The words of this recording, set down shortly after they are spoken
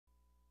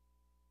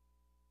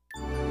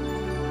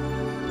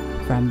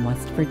from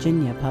West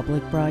Virginia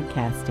Public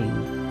Broadcasting.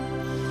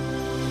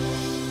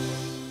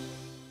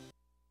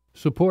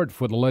 Support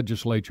for the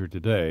Legislature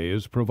Today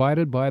is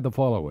provided by the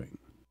following.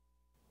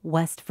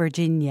 West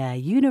Virginia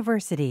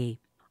University,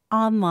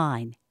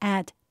 online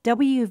at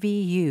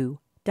wvu.edu.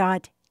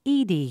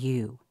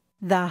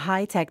 The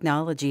High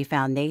Technology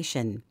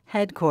Foundation,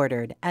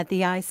 headquartered at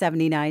the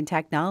I-79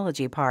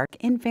 Technology Park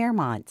in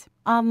Fairmont,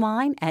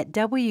 online at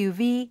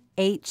wvhtf.org.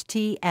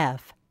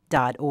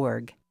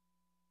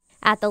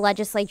 At the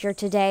legislature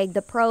today,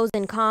 the pros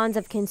and cons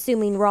of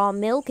consuming raw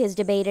milk is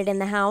debated in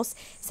the House.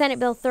 Senate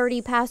Bill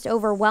 30 passed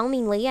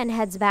overwhelmingly and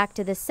heads back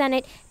to the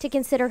Senate to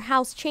consider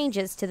House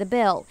changes to the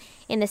bill.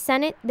 In the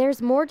Senate,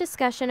 there's more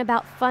discussion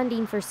about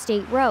funding for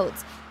state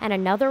roads and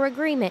another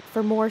agreement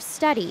for more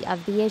study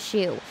of the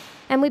issue.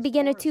 And we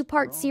begin a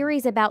two-part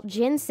series about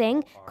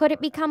ginseng. Could it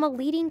become a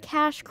leading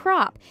cash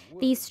crop?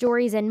 These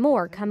stories and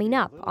more coming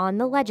up on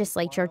the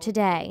legislature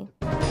today.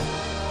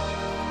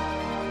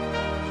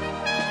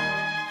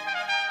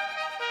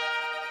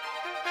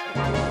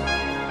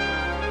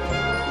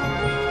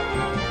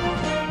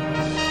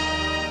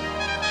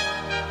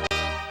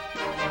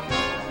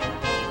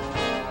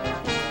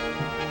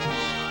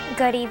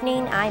 Good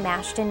evening, I'm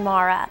Ashton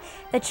Mara.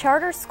 The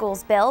charter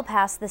schools bill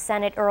passed the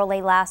Senate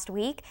early last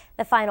week.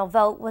 The final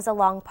vote was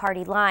along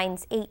party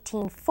lines,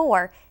 18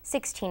 for,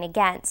 16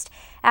 against.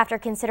 After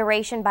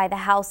consideration by the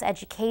House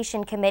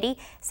Education Committee,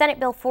 Senate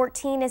Bill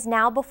 14 is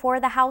now before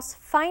the House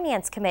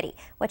Finance Committee,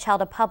 which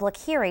held a public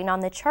hearing on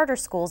the charter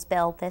schools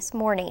bill this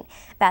morning.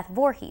 Beth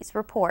Voorhees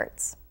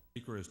reports.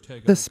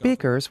 The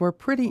speakers were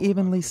pretty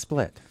evenly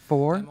split,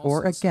 for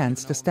or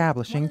against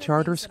establishing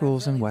charter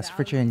schools in West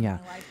Virginia.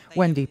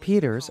 Wendy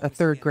Peters, a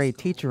third-grade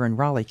teacher in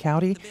Raleigh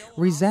County,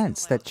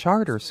 resents that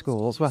charter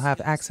schools will have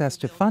access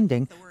to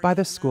funding by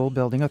the School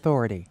Building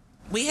Authority.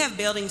 We have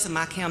buildings in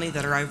my county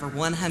that are over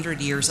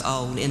 100 years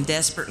old in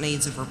desperate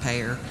needs of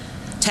repair.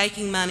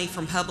 Taking money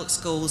from public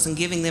schools and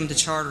giving them to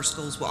charter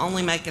schools will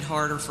only make it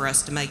harder for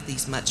us to make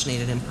these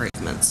much-needed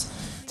improvements.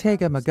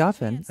 Tega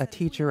McGuffin, a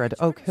teacher at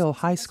Oak Hill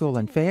High School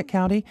in Fayette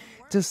County,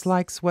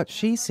 dislikes what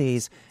she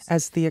sees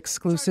as the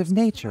exclusive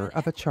nature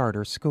of a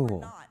charter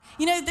school.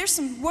 You know, there's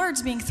some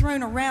words being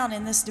thrown around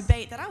in this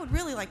debate that I would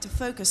really like to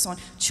focus on: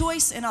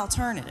 choice and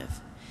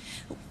alternative.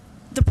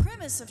 The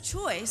premise of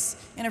choice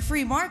in a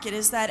free market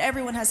is that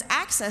everyone has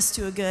access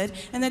to a good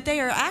and that they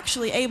are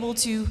actually able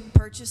to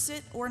purchase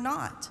it or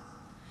not.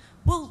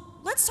 Well,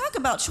 let's talk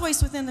about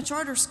choice within the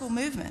charter school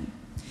movement.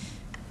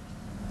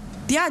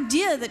 The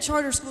idea that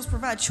charter schools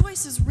provide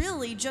choice is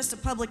really just a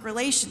public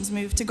relations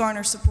move to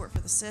garner support for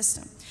the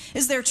system.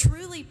 Is there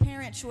truly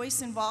parent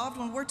choice involved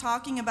when we're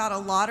talking about a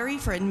lottery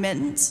for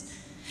admittance?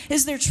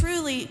 Is there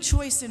truly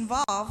choice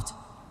involved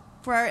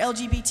for our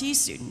LGBT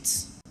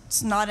students?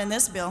 It's not in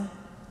this bill.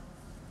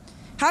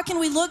 How can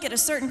we look at a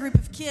certain group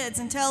of kids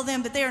and tell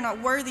them that they are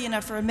not worthy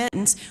enough for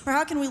admittance? Or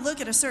how can we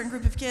look at a certain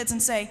group of kids and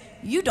say,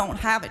 you don't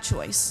have a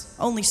choice,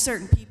 only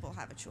certain people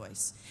have a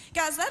choice?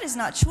 Guys, that is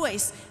not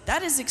choice,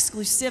 that is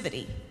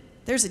exclusivity.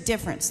 There's a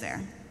difference there.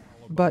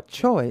 But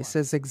choice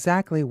is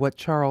exactly what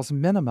Charles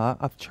Minima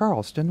of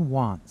Charleston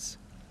wants.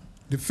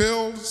 The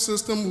failed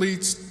system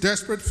leads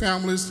desperate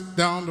families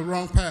down the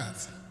wrong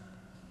path.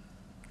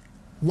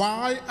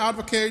 Why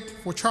advocate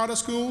for charter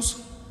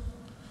schools?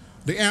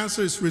 The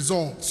answer is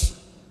results.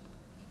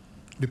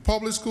 The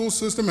public school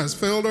system has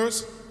failed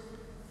us,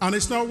 and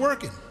it's not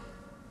working.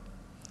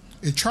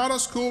 A charter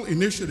school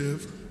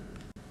initiative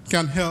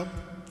can help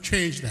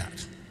change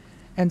that.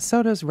 And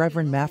so does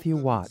Reverend Matthew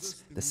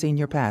Watts, the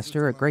senior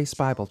pastor at Grace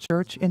Bible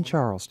Church in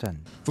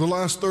Charleston. For the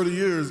last 30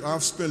 years,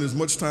 I've spent as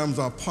much time as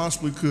I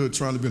possibly could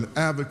trying to be an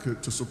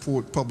advocate to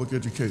support public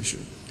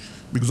education,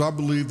 because I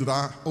believe that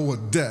I owe a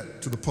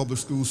debt to the public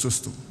school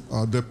system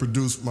that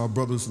produced my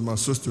brothers and my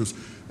sisters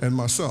and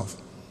myself.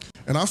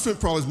 And I've spent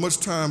probably as much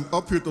time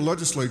up here at the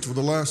legislature for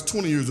the last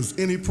 20 years as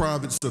any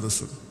private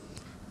citizen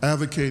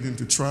advocating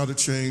to try to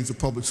change the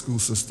public school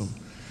system.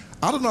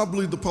 I do not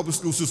believe the public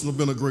school system has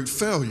been a great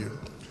failure.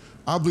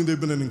 I believe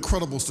they've been an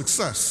incredible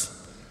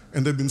success.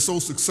 And they've been so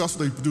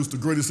successful, they've produced the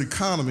greatest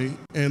economy,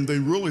 and they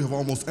really have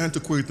almost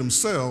antiquated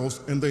themselves,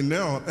 and they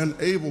now are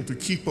unable to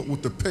keep up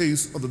with the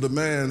pace of the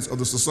demands of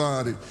the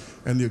society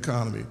and the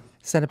economy.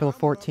 Senate Bill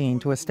 14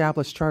 to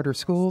establish charter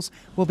schools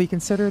will be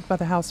considered by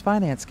the House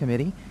Finance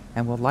Committee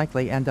and will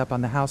likely end up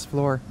on the House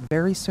floor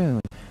very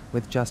soon,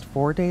 with just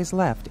 4 days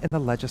left in the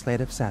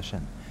legislative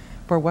session.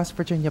 For West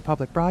Virginia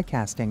Public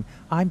Broadcasting,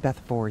 I'm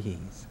Beth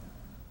Voorhees.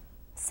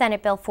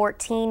 Senate Bill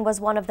 14 was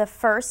one of the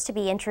first to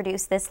be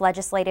introduced this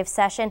legislative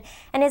session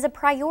and is a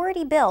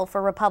priority bill for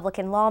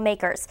Republican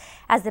lawmakers.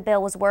 As the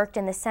bill was worked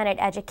in the Senate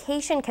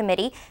Education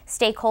Committee,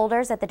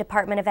 stakeholders at the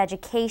Department of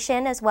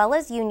Education as well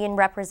as union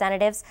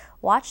representatives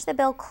watched the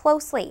bill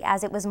closely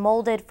as it was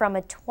molded from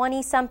a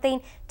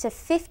 20-something to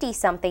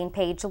 50-something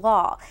page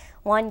law.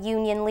 One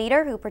union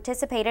leader who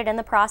participated in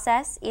the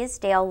process is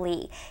Dale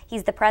Lee.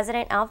 He's the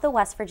president of the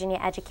West Virginia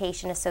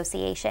Education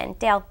Association.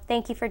 Dale,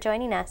 thank you for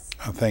joining us.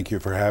 Thank you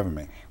for having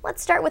me.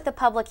 Let's start with the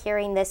public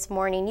hearing this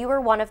morning. You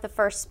were one of the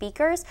first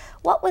speakers.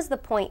 What was the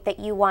point that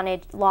you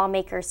wanted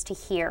lawmakers to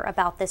hear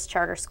about this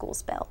charter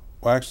schools bill?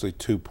 Well, actually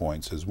 2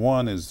 points.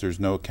 One is there's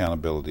no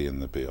accountability in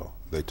the bill.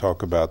 They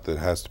talk about that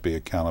has to be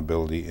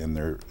accountability in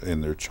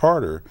their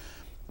charter,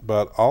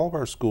 but all of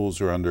our schools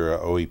are under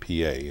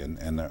OEPA,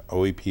 and the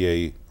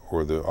OEPA,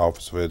 or the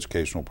Office of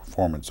Educational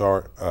Performance,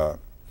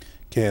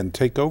 can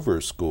take over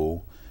a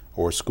school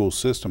or a school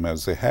system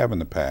as they have in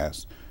the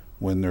past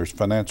when there's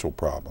financial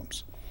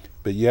problems.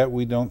 But yet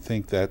we don't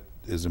think that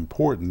is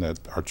important, that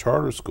our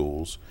charter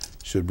schools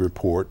should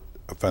report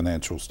a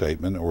financial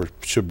statement or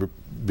should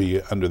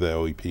be under the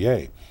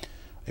OEPA.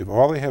 If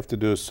all they have to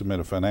do is submit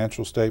a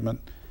financial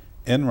statement,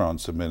 Enron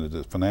submitted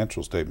a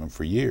financial statement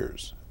for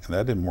years, and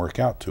that didn't work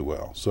out too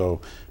well. So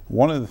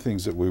one of the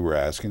things that we were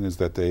asking is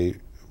that they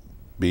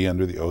be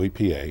under the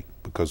OEPA,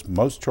 because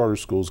most charter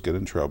schools get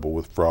in trouble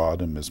with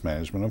fraud and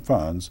mismanagement of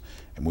funds,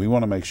 and we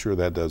want to make sure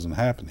that doesn't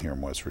happen here in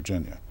West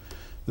Virginia.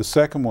 The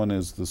second one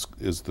is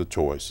the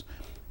choice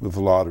with the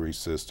lottery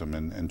system,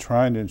 and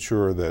trying to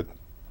ensure that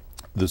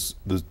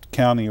the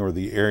county or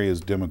the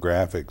area's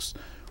demographics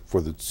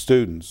for the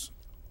students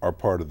are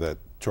part of that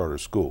charter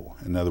school.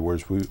 In other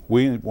words,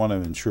 we want to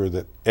ensure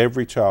that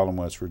every child in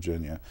West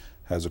Virginia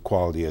has a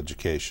quality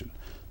education,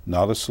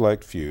 not a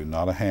select few,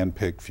 not a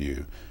hand-picked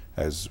few,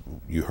 as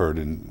you heard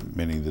in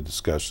many of the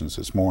discussions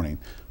this morning.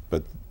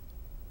 But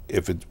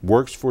if it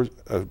works for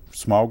a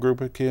small group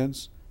of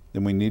kids,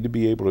 then we need to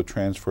be able to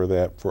transfer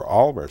that for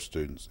all of our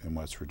students in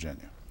West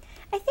Virginia.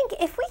 I think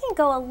if we can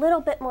go a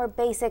little bit more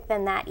basic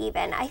than that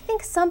even, I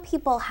think some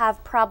people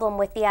have problem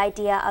with the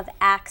idea of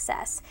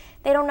access.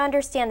 They don't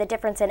understand the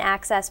difference in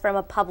access from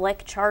a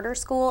public charter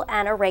school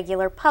and a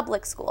regular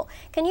public school.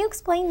 Can you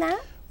explain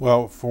that?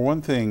 Well, for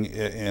one thing,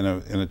 in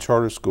a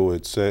charter school,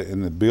 it's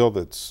in the bill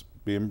that's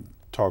being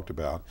talked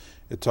about,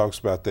 it talks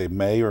about they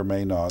may or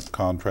may not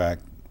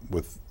contract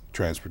with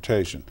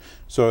transportation.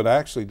 So it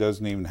actually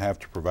doesn't even have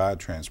to provide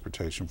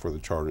transportation for the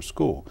charter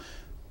school.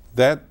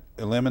 That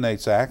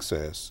eliminates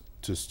access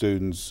to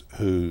students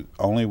who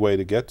only way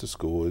to get to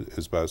school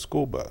is by a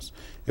school bus.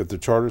 If the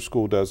charter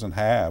school doesn't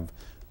have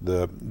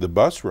the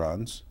bus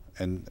runs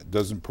and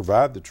doesn't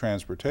provide the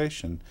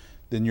transportation,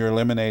 then you're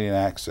eliminating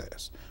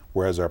access.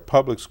 Whereas our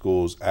public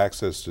schools,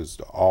 access is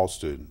to all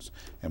students,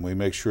 and we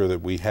make sure that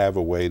we have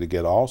a way to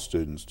get all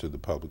students to the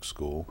public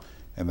school,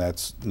 and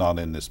that's not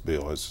in this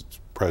bill as it's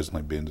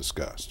presently being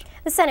discussed.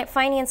 The Senate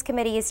Finance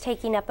Committee is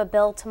taking up a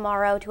bill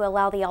tomorrow to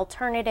allow the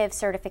alternative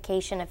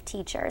certification of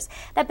teachers.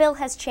 That bill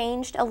has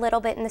changed a little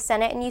bit in the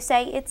Senate, and you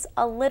say it's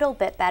a little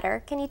bit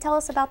better. Can you tell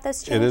us about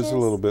those changes? It is a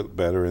little bit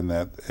better in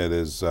that it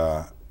is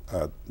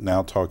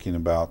now talking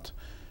about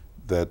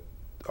that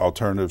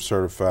alternative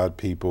certified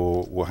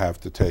people will have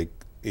to take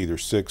either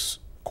 6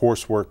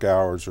 coursework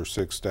hours or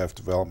 6 staff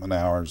development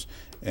hours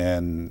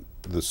in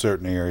the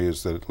certain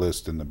areas that it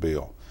lists in the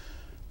bill.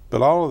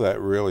 But all of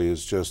that really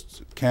is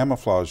just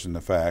camouflaging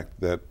the fact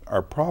that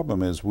our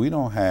problem is we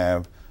don't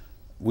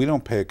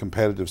pay a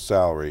competitive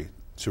salary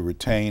to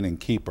retain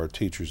and keep our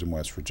teachers in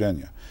West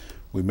Virginia.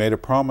 We made a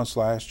promise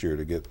last year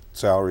to get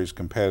salaries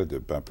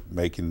competitive by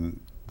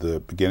making the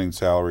beginning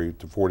salary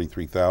to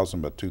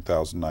 $43,000 by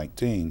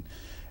 2019,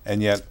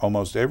 and yet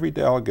almost every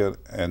delegate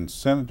and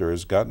senator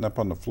has gotten up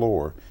on the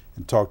floor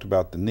and talked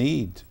about the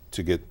need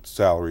to get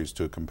salaries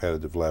to a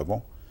competitive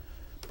level.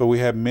 But we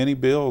have many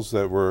bills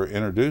that were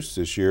introduced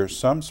this year,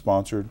 some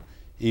sponsored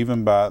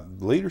even by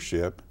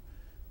leadership,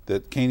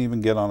 that can't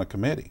even get on a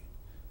committee.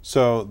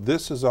 So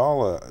this is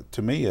all,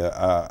 to me,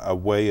 a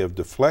way of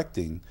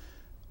deflecting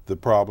the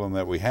problem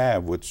that we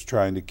have, which is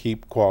trying to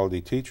keep quality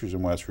teachers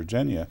in West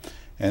Virginia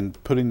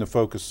and putting the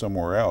focus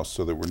somewhere else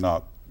so that we're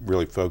not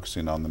really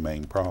focusing on the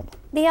main problem.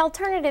 The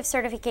alternative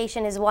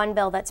certification is one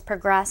bill that's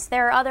progressed.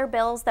 There are other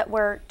bills that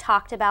were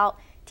talked about.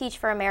 Teach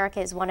for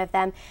America is one of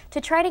them, to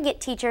try to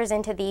get teachers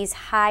into these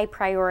high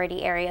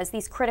priority areas,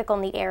 these critical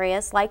need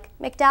areas like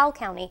McDowell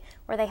County,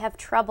 where they have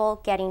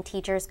trouble getting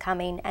teachers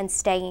coming and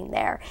staying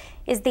there.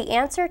 Is the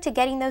answer to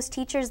getting those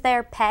teachers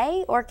there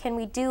pay, or can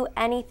we do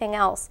anything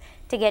else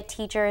to get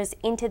teachers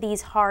into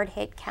these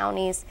hard-hit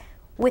counties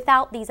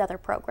without these other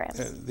programs?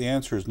 The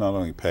answer is not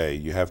only pay.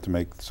 You have to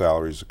make the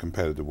salaries a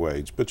competitive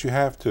wage, but you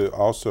have to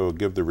also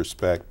give the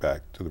respect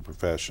back to the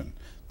profession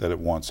that it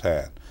once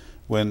had.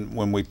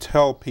 When we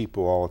tell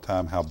people all the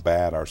time how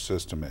bad our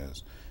system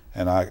is,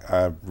 and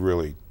I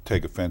really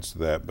take offense to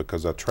that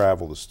because I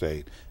travel the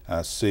state and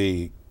I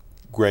see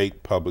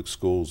great public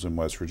schools in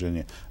West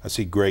Virginia. I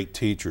see great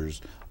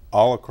teachers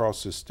all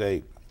across the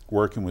state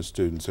working with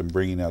students and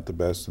bringing out the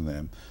best in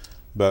them.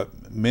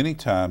 But many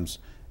times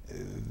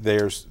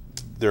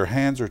their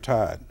hands are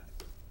tied.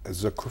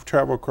 As I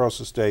travel across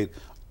the state,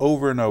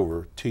 over and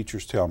over,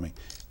 teachers tell me,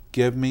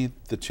 give me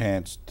the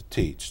chance to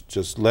teach.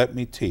 Just let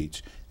me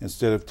teach.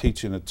 Instead of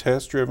teaching a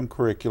test-driven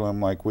curriculum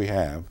like we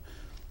have,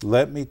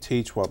 Let me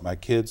teach what my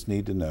kids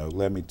need to know.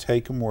 Let me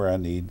take them where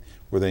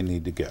they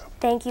need to go.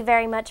 Thank you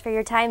very much for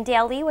your time.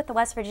 Dale Lee with the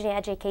West Virginia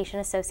Education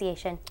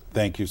Association.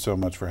 Thank you so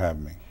much for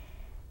having me.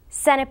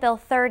 Senate Bill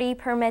 30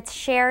 permits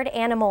shared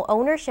animal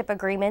ownership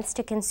agreements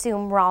to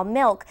consume raw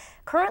milk.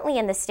 Currently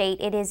in the state,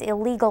 it is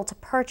illegal to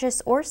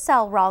purchase or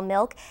sell raw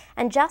milk.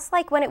 And just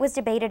like when it was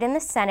debated in the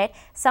Senate,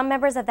 some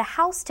members of the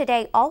House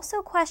today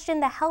also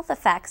questioned the health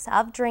effects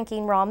of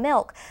drinking raw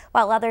milk,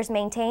 while others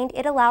maintained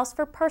it allows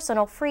for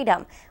personal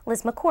freedom.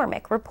 Liz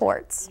McCormick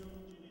reports.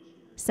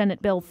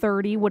 Senate Bill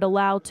 30 would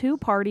allow two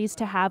parties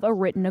to have a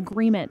written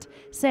agreement,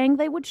 saying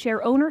they would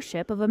share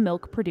ownership of a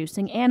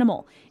milk-producing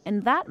animal,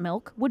 and that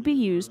milk would be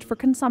used for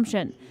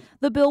consumption.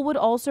 The bill would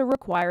also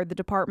require the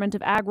Department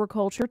of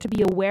Agriculture to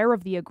be aware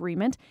of the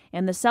agreement,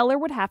 and the seller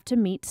would have to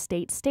meet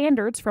state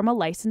standards from a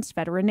licensed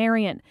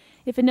veterinarian.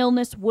 If an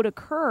illness would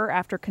occur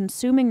after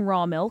consuming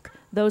raw milk,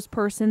 those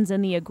persons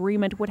in the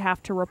agreement would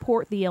have to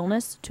report the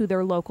illness to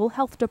their local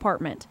health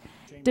department.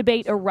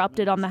 Debate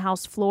erupted on the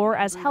House floor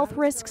as health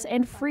risks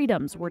and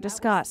freedoms were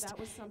discussed.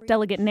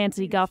 Delegate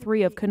Nancy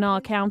Guthrie of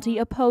Kanawha County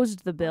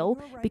opposed the bill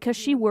because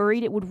she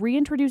worried it would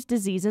reintroduce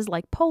diseases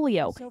like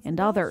polio and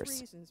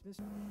others.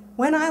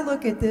 When I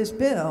look at this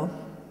bill,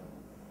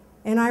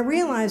 and I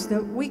realize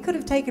that we could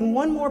have taken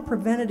one more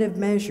preventative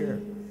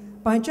measure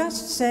by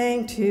just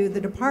saying to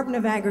the Department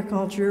of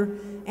Agriculture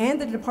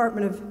and the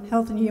Department of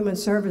Health and Human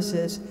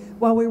Services,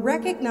 while we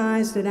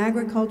recognize that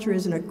agriculture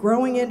is a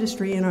growing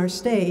industry in our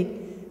state,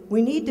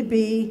 we need to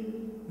be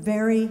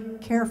very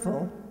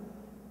careful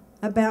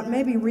about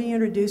maybe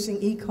reintroducing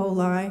E.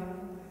 coli,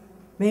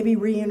 maybe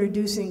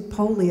reintroducing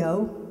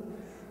polio,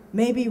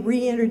 maybe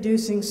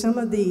reintroducing some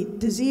of the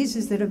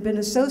diseases that have been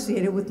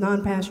associated with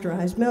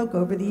non-pasteurized milk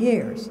over the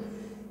years.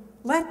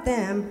 Let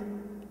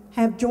them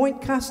have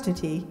joint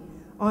custody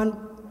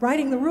on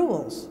writing the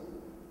rules.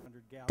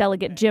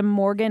 Delegate Jim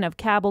Morgan of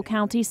Cabell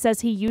County says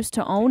he used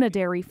to own a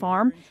dairy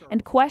farm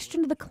and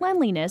questioned the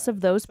cleanliness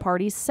of those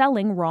parties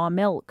selling raw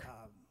milk.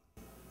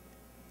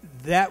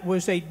 That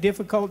was a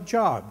difficult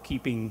job,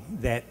 keeping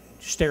that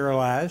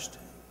sterilized,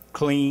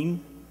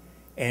 clean,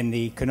 and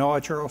the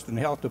Kanawha-Charleston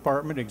Health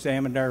Department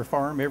examined our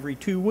farm every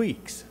 2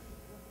 weeks.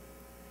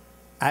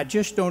 I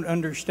just don't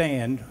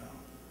understand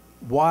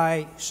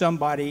why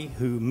somebody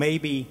who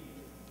maybe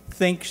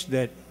thinks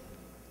that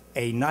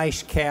a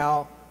nice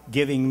cow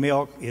giving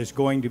milk is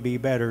going to be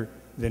better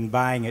than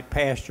buying it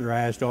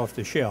pasteurized off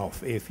the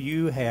shelf. If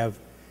you have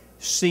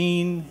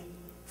seen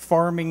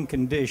farming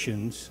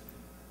conditions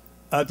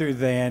other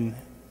than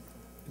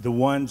the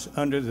ones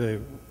under the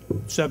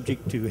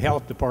subject to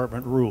health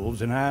department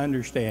rules, and I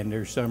understand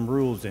there's some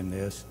rules in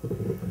this,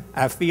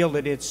 I feel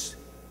that it's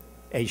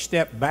a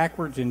step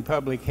backwards in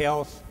public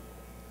health,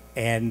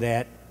 and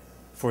that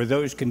for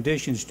those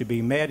conditions to be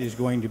met is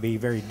going to be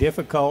very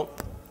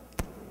difficult.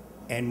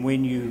 And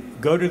when you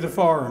go to the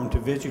farm to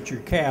visit your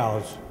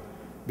cows,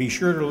 be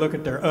sure to look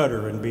at their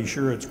udder and be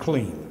sure it's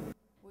clean.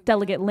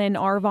 Delegate Lynn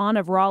Arvon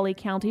of Raleigh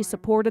County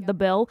supported the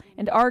bill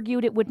and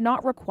argued it would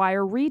not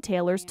require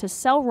retailers to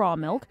sell raw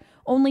milk,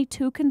 only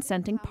two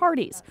consenting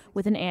parties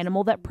with an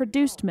animal that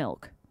produced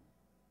milk.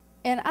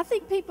 And I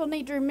think people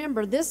need to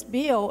remember this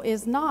bill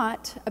is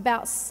not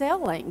about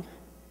selling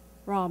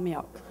raw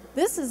milk.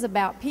 This is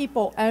about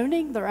people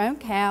owning their own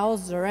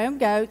cows, their own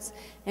goats,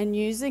 and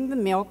using the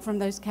milk from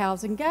those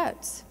cows and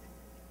goats.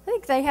 I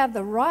think they have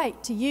the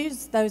right to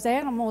use those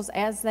animals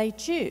as they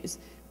choose.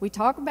 We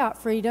talk about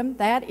freedom,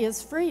 that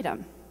is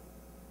freedom.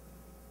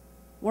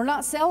 We're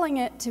not selling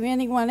it to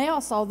anyone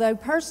else, although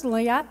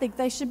personally I think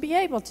they should be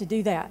able to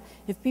do that.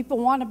 If people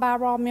want to buy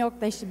raw milk,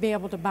 they should be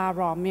able to buy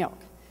raw milk.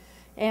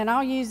 And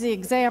I'll use the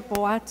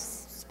example I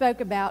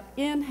spoke about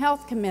in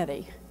Health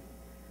Committee.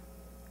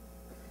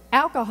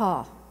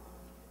 Alcohol.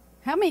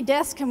 How many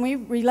deaths can we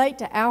relate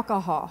to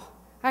alcohol?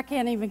 I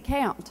can't even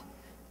count.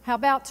 How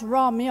about to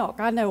raw milk?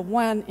 I know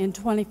 1 in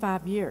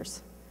 25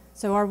 years.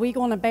 So are we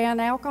going to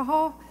ban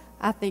alcohol?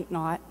 I think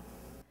not.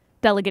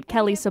 Delegate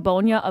Kelly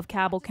Sabonia of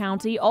Cabell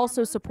County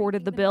also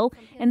supported the bill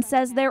and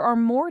says there are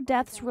more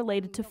deaths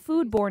related to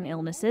foodborne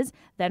illnesses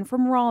than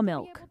from raw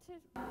milk.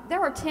 There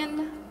are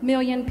 10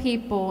 million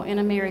people in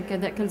America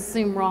that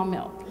consume raw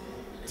milk.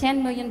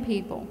 10 million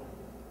people.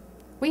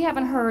 We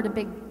haven't heard a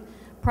big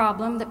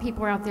problem that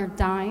people are out there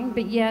dying,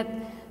 but yet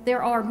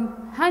there are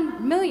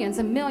millions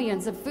and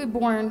millions of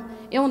foodborne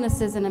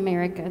illnesses in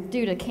America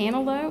due to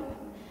cantaloupe.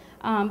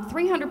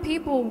 300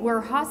 people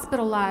were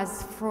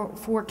hospitalized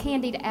for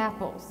candied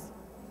apples.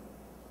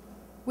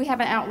 We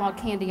haven't outlawed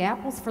candy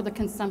apples for the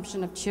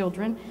consumption of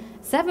children.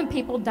 7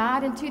 people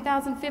died in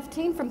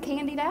 2015 from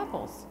candied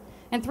apples,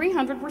 and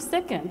 300 were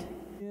sickened.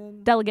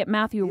 Delegate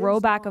Matthew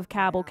Roback of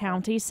Cabell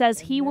County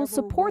says he will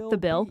support the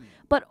bill,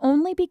 but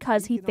only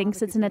because he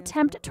thinks it's an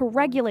attempt to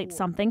regulate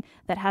something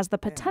that has the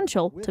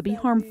potential to be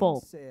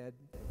harmful.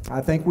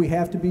 I think we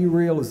have to be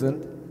realistic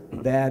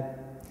that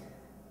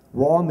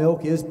raw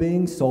milk is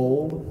being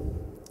sold,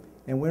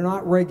 and we're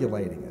not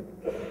regulating it.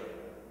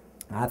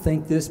 I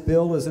think this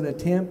bill is an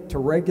attempt to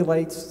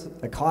regulate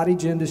a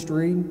cottage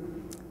industry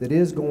that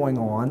is going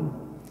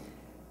on,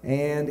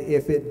 And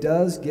if it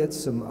does get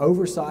some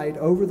oversight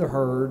over the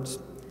herds,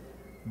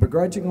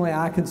 begrudgingly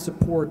I can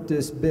support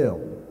this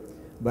bill.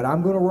 But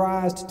I'm going to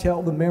rise to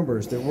tell the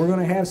members that we're going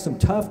to have some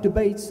tough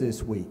debates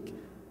this week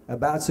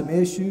about some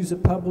issues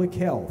of public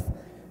health.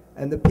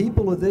 And the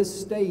people of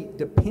this state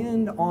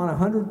depend on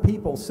 100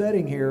 people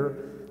sitting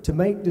here to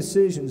make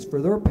decisions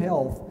for their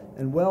health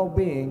and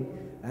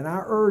well-being, and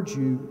I urge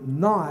you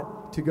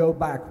not to go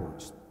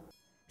backwards.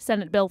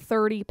 Senate Bill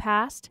 30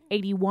 passed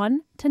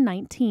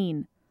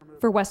 81-19.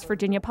 For West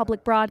Virginia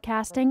Public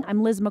Broadcasting,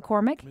 I'm Liz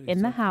McCormick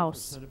in the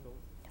House.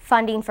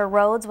 Funding for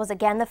roads was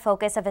again the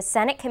focus of a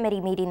Senate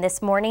committee meeting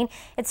this morning.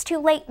 It's too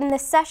late in the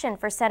session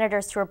for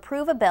senators to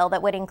approve a bill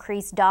that would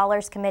increase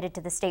dollars committed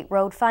to the state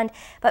road fund,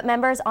 but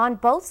members on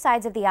both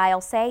sides of the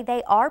aisle say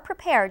they are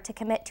prepared to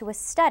commit to a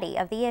study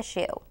of the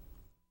issue.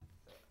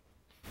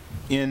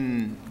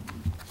 In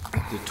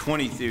the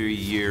 23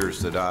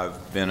 years that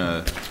I've been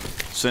a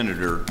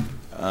senator,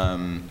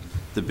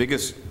 the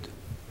biggest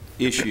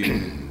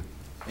issue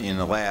in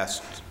the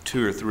last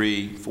 2 or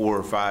 3, 4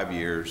 or 5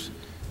 years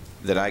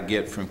that I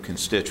get from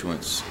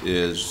constituents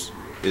is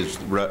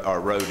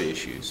our road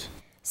issues.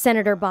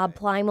 Senator Bob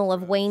Plymel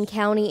of Wayne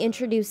County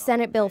introduced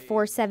Senate Bill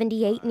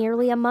 478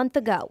 nearly a month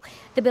ago.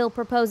 The bill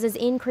proposes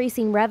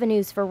increasing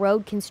revenues for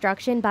road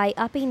construction by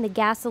upping the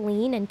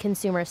gasoline and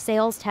consumer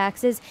sales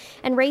taxes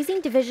and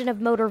raising Division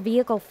of Motor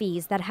Vehicle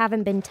fees that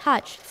haven't been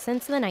touched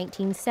since the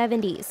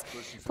 1970s.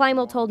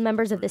 Plymel told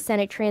members of the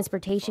Senate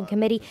Transportation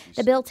Committee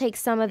the bill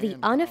takes some of the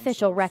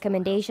unofficial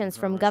recommendations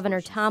from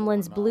Governor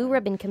Tomlin's Blue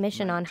Ribbon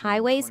Commission on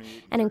Highways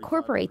and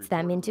incorporates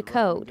them into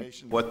code.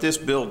 What this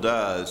bill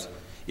does,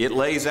 it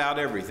lays out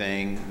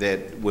everything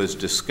that was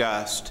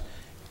discussed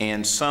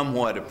and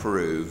somewhat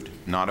approved.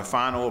 Not a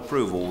final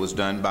approval was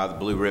done by the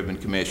Blue Ribbon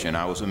Commission.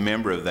 I was a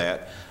member of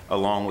that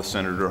along with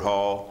Senator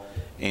Hall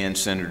and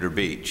Senator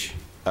Beach.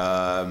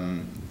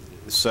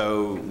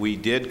 So we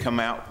did come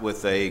out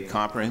with a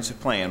comprehensive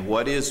plan.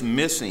 What is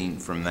missing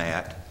from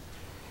that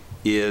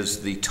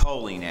is the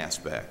tolling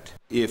aspect.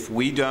 If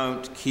we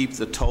don't keep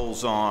the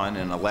tolls on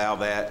and allow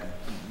that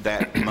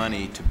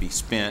money to be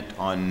spent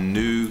on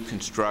new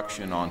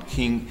construction on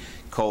King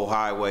Coal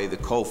Highway, the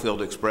Coalfield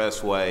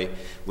Expressway,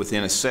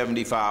 within a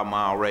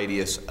 75-mile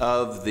radius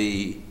of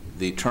the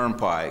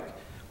turnpike,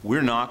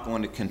 we're not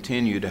going to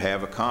continue to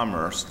have a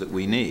commerce that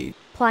we need.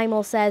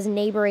 Plymel says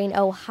neighboring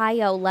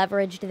Ohio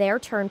leveraged their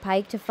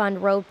turnpike to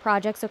fund road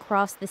projects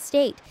across the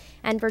state,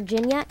 and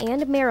Virginia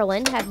and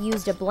Maryland have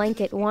used a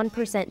blanket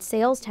 1%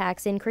 sales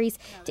tax increase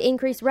to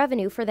increase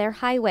revenue for their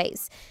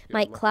highways.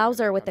 Mike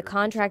Clauser with the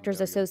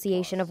Contractors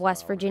Association of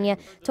West Virginia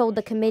told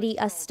the committee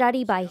a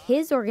study by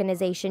his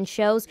organization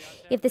shows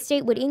if the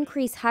state would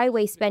increase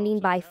highway spending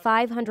by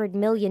 $500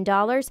 million,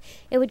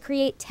 it would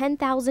create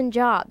 10,000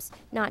 jobs,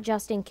 not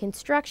just in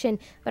construction,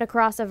 but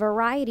across a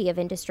variety of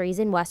industries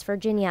in West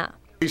Virginia.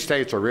 These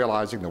states are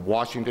realizing that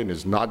Washington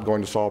is not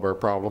going to solve our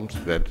problems,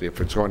 that if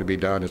it's going to be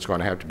done, it's going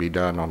to have to be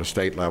done on a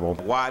state level.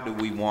 Why do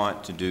we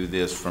want to do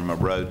this from a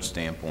road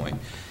standpoint?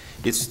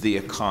 It's the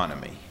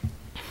economy.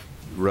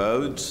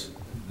 Roads,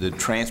 the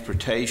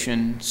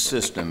transportation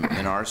system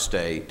in our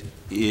state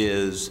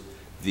is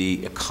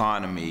the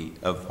economy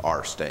of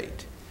our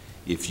state.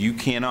 If you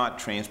cannot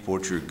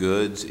transport your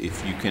goods,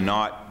 if you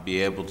cannot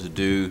be able to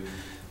do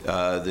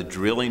the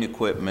drilling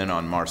equipment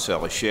on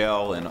Marcellus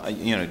Shale, and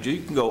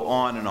you can go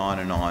on and on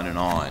and on and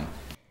on.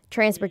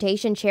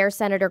 Transportation Chair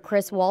Senator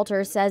Chris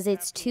Walters says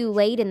it's too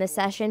late in the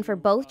session for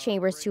both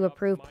chambers to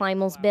approve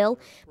Plymel's bill,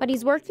 but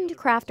he's working to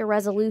craft a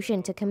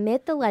resolution to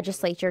commit the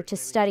legislature to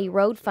study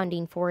road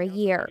funding for a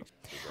year.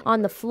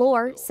 On the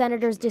floor,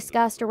 senators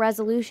discussed a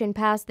resolution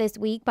passed this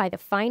week by the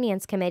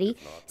Finance Committee.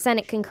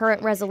 Senate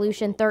Concurrent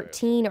Resolution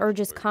 13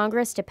 urges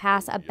Congress to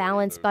pass a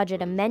balanced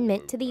budget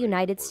amendment to the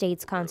United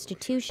States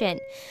Constitution.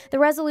 The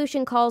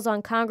resolution calls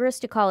on Congress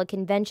to call a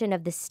convention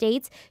of the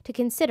states to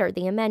consider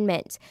the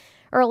amendment.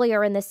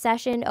 Earlier in the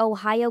session,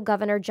 Ohio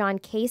Governor John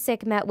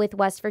Kasich met with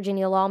West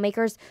Virginia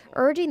lawmakers,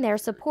 urging their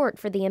support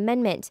for the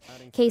amendment.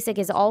 Kasich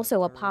is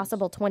also a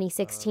possible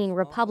 2016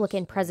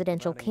 Republican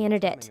presidential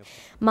candidate.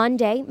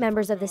 Monday,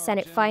 members of the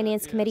Senate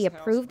Finance Committee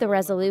approved the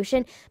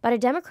resolution, but a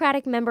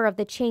Democratic member of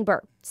the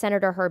chamber,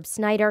 Senator Herb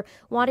Snyder,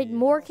 wanted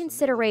more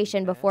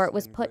consideration before it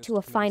was put to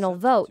a final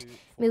vote,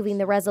 moving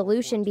the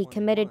resolution be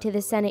committed to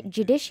the Senate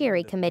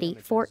Judiciary Committee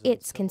for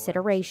its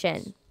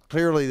consideration.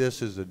 Clearly,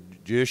 this is a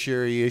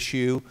judiciary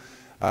issue.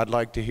 I'd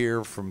like to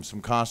hear from some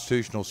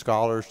constitutional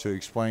scholars to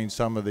explain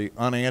some of the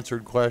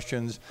unanswered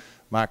questions.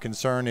 My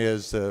concern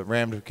is the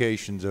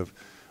ramifications of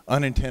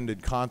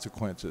unintended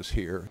consequences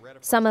here.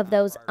 Some of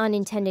those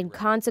unintended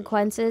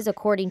consequences,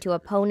 according to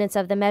opponents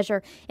of the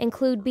measure,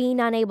 include being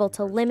unable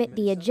to limit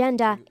the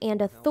agenda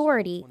and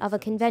authority of a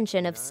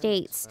convention of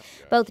states.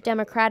 Both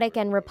Democratic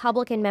and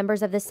Republican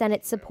members of the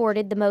Senate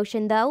supported the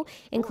motion, though,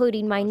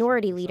 including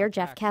Minority Leader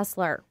Jeff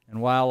Kessler.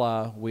 And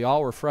while we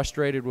all were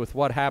frustrated with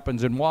what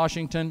happens in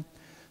Washington,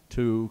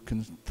 to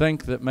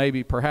think that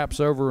maybe perhaps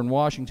over in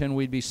Washington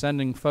we'd be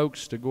sending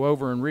folks to go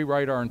over and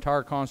rewrite our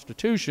entire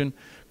Constitution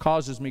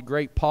causes me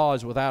great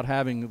pause without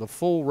having the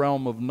full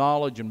realm of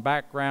knowledge and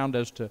background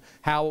as to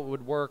how it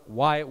would work,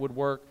 why it would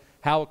work,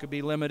 how it could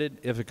be limited,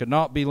 if it could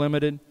not be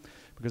limited.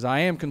 Because I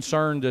am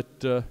concerned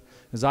that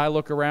as I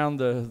look around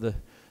the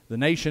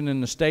nation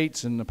and the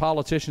states and the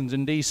politicians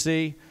in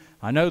D.C.,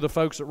 I know the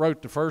folks that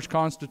wrote the first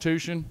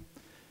Constitution,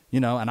 you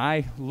know, and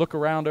I look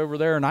around over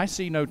there and I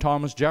see no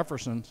Thomas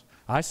Jeffersons.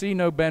 I see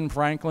no Ben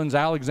Franklins,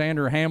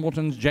 Alexander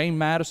Hamiltons, James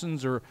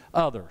Madisons, or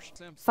others.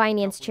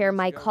 Finance Chair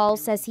Mike Hall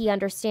says he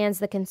understands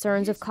the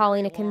concerns of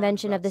calling a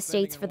convention of the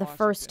states for the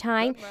first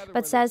time,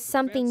 but says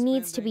something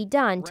needs to be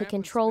done to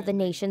control the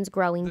nation's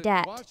growing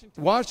debt.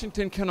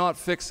 Washington cannot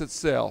fix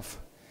itself.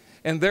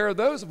 And there are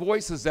those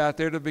voices out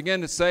there that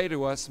begin to say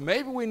to us,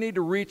 maybe we need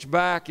to reach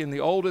back in the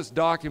oldest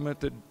document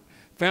that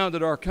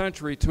founded our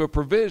country to a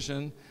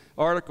provision,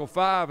 Article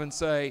 5, and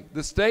say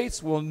the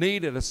states will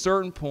need at a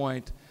certain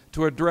point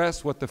to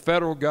address what the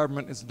federal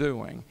government is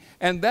doing.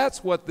 And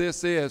that's what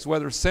this is,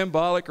 whether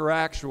symbolic or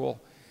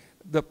actual.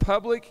 The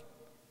public,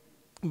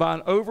 by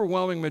an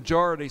overwhelming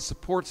majority,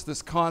 supports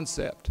this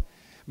concept.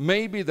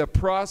 Maybe the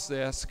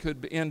process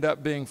could end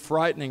up being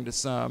frightening to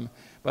some,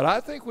 but I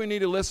think we need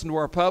to listen to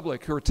our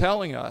public who are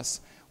telling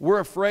us we're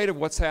afraid of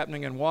what's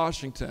happening in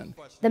Washington.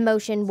 The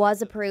motion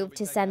was approved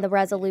to send the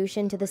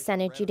resolution to the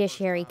Senate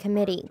Judiciary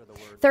Committee.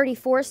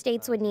 34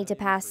 states would need to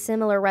pass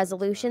similar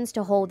resolutions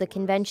to hold the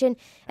convention.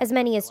 As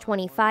many as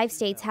 25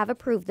 states have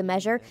approved the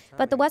measure,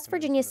 but the West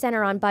Virginia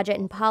Center on Budget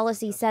and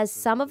Policy says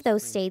some of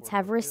those states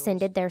have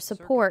rescinded their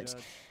support.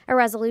 A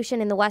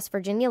resolution in the West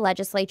Virginia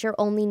legislature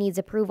only needs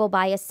approval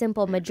by a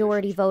simple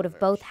majority vote of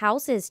both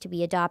houses to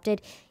be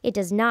adopted. It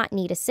does not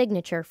need a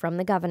signature from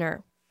the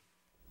governor.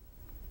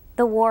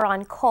 The war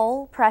on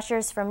coal,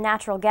 pressures from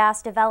natural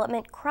gas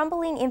development,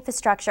 crumbling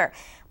infrastructure.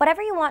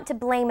 Whatever you want to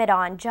blame it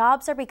on,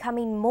 jobs are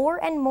becoming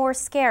more and more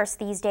scarce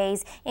these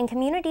days in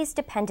communities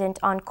dependent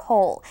on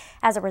coal.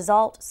 As a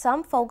result,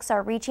 some folks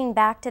are reaching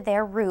back to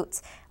their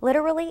roots,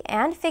 literally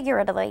and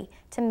figuratively,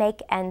 to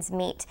make ends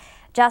meet,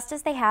 just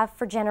as they have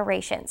for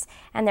generations.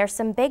 And there's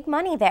some big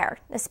money there,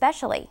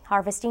 especially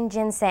harvesting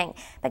ginseng.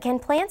 But can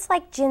plants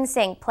like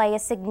ginseng play a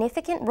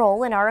significant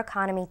role in our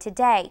economy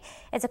today?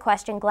 It's a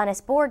question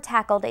Glennis Board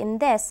tackled in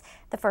this,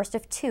 the first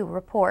of 2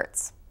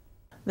 reports.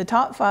 The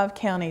top 5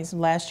 counties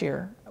last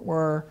year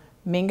were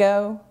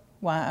Mingo,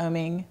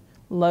 Wyoming,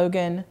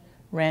 Logan,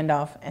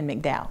 Randolph, and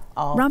McDowell.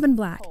 Robin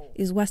Black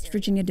is West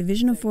Virginia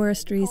Division of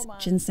Forestry's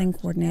ginseng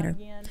coordinator.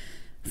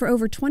 For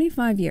over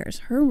 25 years,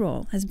 her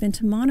role has been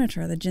to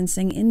monitor the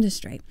ginseng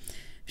industry.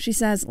 She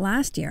says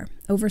last year,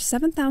 over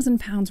 7,000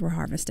 pounds were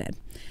harvested.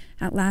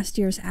 At last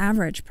year's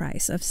average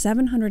price of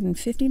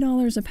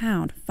 $750 a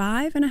pound,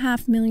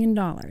 $5.5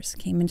 million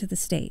came into the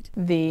state.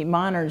 The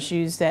miners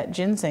use that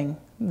ginseng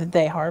that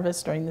they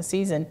harvest during the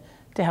season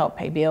to help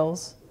pay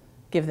bills,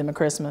 give them a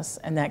Christmas,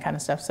 and that kind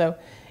of stuff. So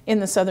in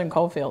the southern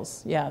coal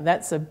fields, yeah,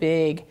 that's a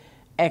big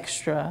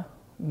extra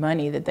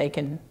money that they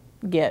can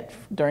get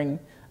during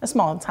a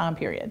small time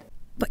period.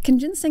 But can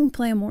ginseng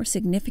play a more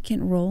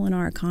significant role in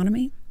our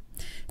economy?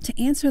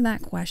 To answer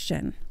that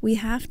question, we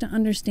have to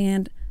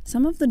understand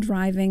some of the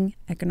driving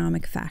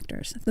economic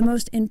factors, the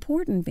most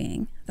important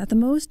being that the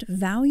most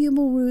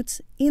valuable roots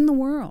in the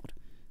world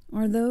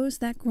are those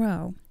that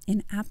grow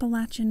in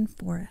Appalachian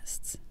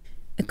forests.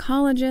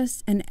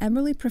 Ecologist and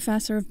Eberly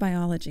Professor of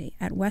Biology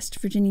at West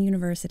Virginia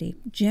University,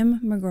 Jim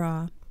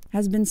McGraw,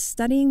 has been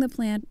studying the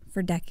plant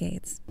for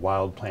decades.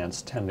 Wild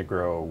plants tend to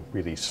grow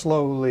really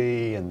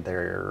slowly, and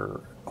their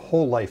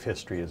whole life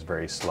history is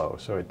very slow,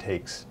 so it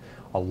takes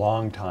a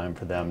long time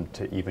for them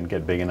to even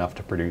get big enough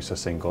to produce a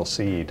single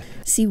seed.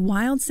 See,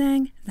 wild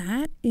sang,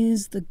 that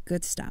is the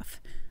good stuff.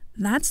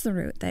 That's the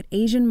root that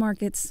Asian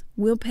markets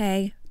will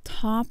pay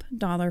top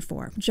dollar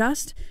for,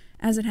 just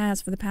as it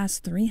has for the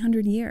past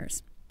 300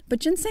 years. But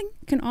ginseng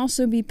can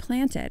also be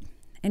planted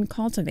and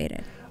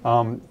cultivated.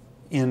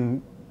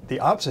 In the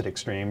opposite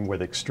extreme,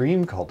 with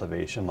extreme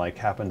cultivation, like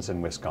happens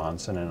in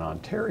Wisconsin and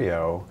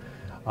Ontario,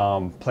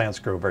 plants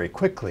grow very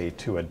quickly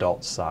to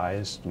adult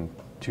size in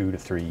 2 to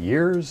 3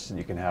 years.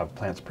 You can have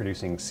plants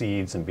producing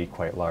seeds and be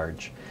quite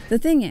large. The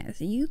thing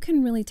is, you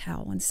can really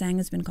tell when sang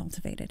has been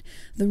cultivated.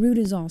 The root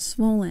is all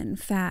swollen,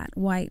 fat,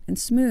 white, and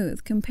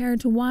smooth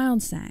compared to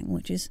wild sang,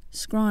 which is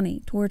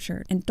scrawny,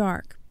 tortured, and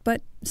dark.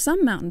 But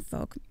some mountain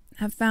folk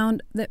have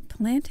found that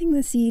planting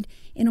the seed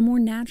in a more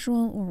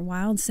natural or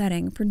wild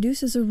setting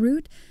produces a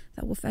root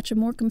that will fetch a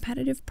more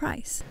competitive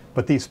price.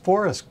 But these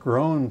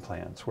forest-grown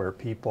plants, where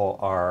people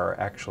are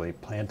actually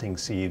planting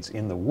seeds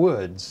in the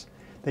woods,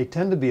 they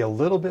tend to be a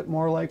little bit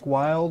more like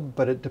wild,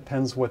 but it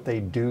depends what they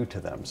do to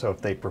them. So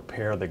if they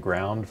prepare the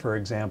ground, for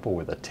example,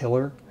 with a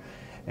tiller,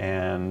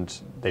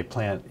 and they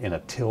plant in a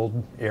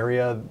tilled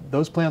area,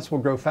 those plants will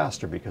grow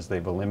faster because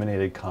they've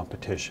eliminated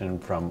competition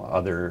from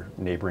other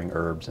neighboring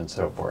herbs and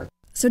so forth.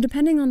 So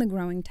depending on the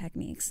growing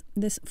techniques,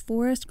 this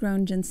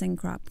forest-grown ginseng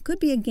crop could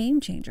be a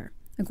game changer,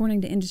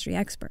 according to industry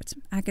experts,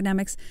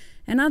 academics,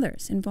 and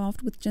others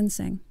involved with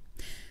ginseng.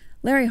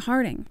 Larry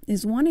Harding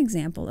is one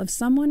example of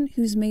someone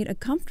who's made a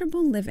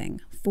comfortable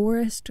living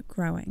forest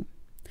growing.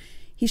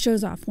 He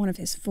shows off one of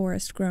his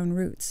forest-grown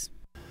roots.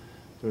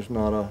 There's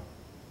not a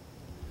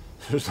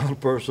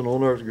person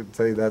on earth who could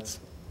say that's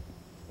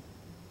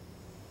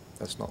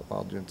not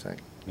wild ginseng.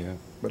 Yeah.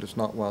 But it's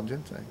not wild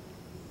ginseng.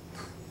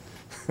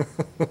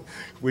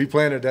 We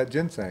planted that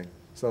ginseng.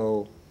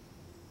 So,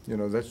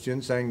 that's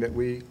ginseng that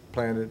we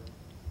planted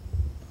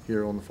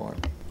here on the farm.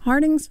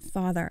 Harding's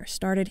father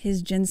started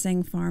his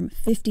ginseng farm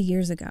 50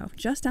 years ago,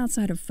 just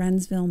outside of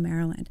Friendsville,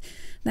 Maryland.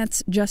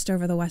 That's just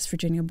over the West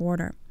Virginia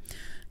border.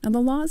 Now,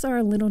 the laws are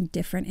a little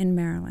different in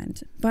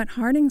Maryland, but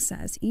Harding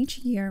says each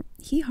year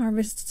he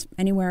harvests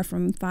anywhere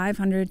from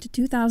 500 to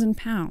 2,000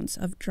 pounds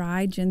of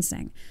dry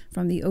ginseng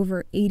from the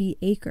over 80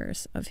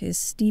 acres of his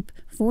steep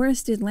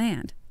forested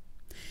land.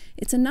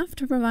 It's enough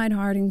to provide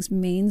Harding's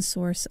main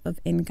source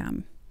of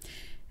income.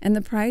 And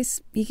the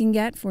price he can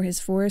get for his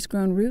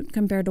forest-grown root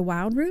compared to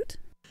wild root?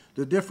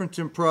 The difference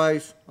in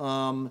price,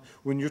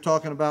 when you're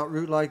talking about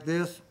root like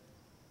this,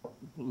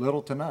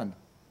 little to none.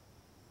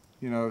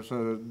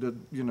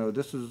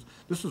 This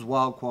is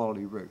wild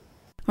quality root.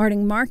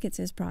 Harding markets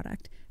his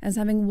product as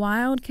having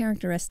wild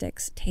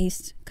characteristics,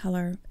 taste,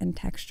 color, and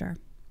texture.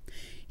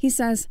 He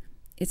says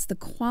it's the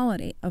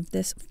quality of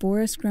this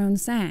forest-grown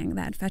sang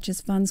that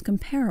fetches funds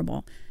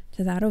comparable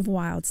to that of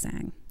wild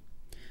sang.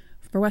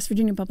 For West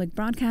Virginia Public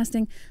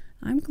Broadcasting,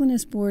 I'm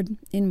Glynis Board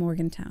in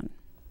Morgantown.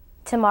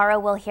 Tomorrow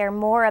we'll hear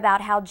more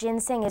about how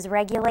ginseng is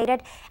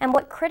regulated and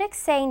what critics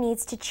say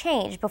needs to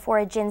change before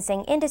a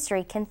ginseng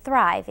industry can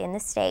thrive in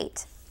the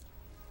state.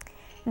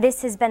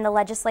 This has been the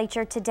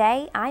Legislature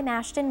Today. I'm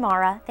Ashton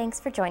Mara. Thanks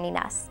for joining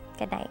us.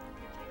 Good night.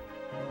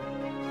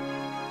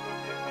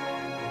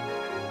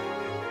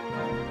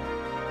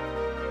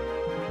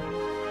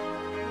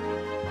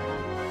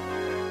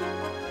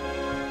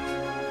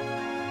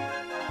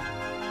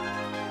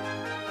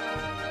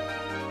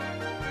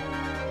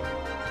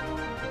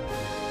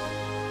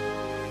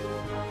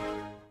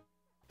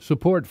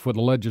 Support for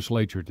the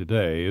Legislature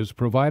Today is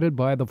provided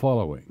by the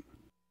following.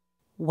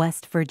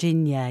 West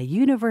Virginia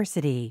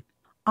University,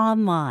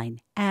 online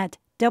at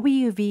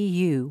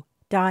wvu.edu.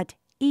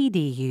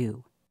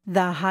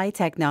 The High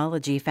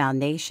Technology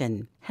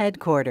Foundation,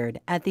 headquartered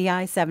at the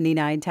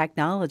I-79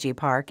 Technology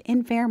Park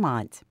in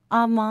Fairmont,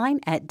 online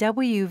at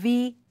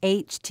wvhtf.org.